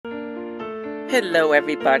Hello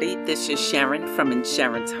everybody, this is Sharon from In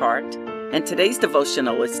Sharon's Heart, and today's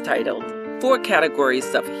devotional is titled, 4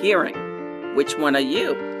 Categories of Hearing. Which one are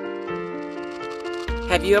you?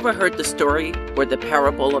 Have you ever heard the story or the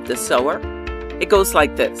parable of the sower? It goes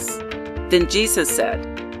like this. Then Jesus said,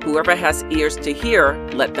 "Whoever has ears to hear,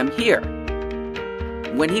 let them hear."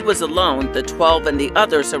 When he was alone, the 12 and the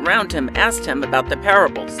others around him asked him about the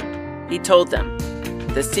parables. He told them,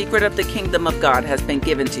 "The secret of the kingdom of God has been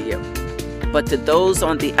given to you. But to those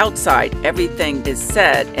on the outside, everything is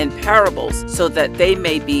said in parables so that they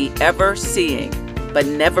may be ever seeing, but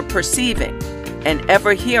never perceiving, and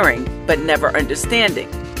ever hearing, but never understanding.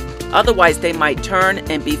 Otherwise they might turn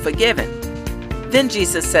and be forgiven." Then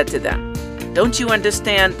Jesus said to them, "Don't you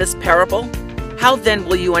understand this parable? How then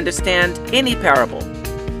will you understand any parable?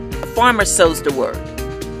 A farmer sows the word.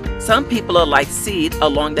 Some people are like seed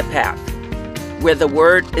along the path, where the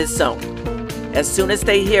word is sown. As soon as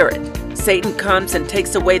they hear it, Satan comes and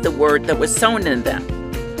takes away the word that was sown in them.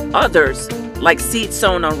 Others, like seed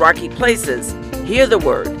sown on rocky places, hear the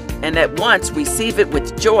word and at once receive it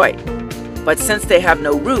with joy. But since they have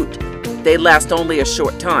no root, they last only a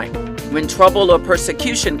short time. When trouble or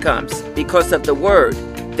persecution comes because of the word,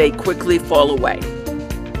 they quickly fall away.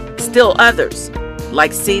 Still others,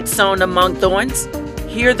 like seed sown among thorns,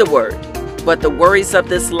 hear the word, but the worries of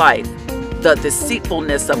this life, the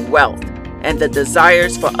deceitfulness of wealth, and the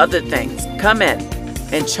desires for other things come in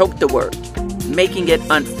and choke the word, making it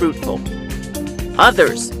unfruitful.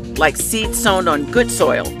 Others, like seed sown on good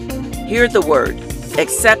soil, hear the word,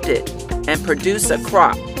 accept it, and produce a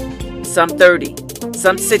crop, some 30,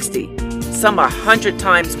 some 60, some 100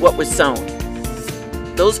 times what was sown."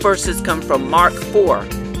 Those verses come from Mark 4,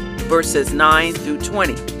 verses 9 through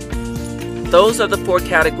 20. Those are the 4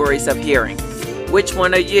 categories of hearing. Which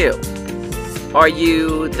one are you? Are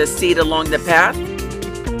you the seed along the path?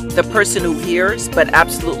 The person who hears but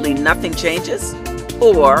absolutely nothing changes?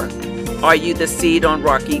 Or are you the seed on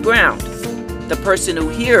rocky ground? The person who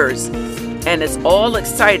hears and is all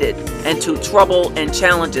excited until trouble and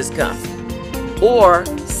challenges come? Or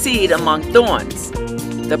seed among thorns?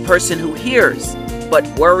 The person who hears but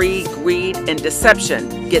worry, greed, and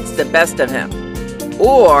deception gets the best of him?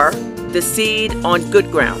 Or the seed on good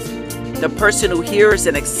ground? The person who hears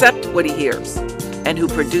and accepts what he hears, and who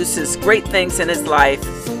produces great things in his life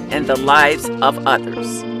and the lives of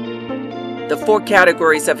others. The 4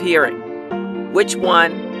 categories of hearing. Which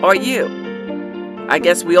one are you? I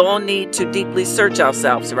guess we all need to deeply search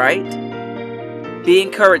ourselves, right? Be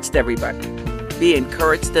encouraged, everybody. Be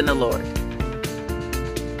encouraged in the Lord.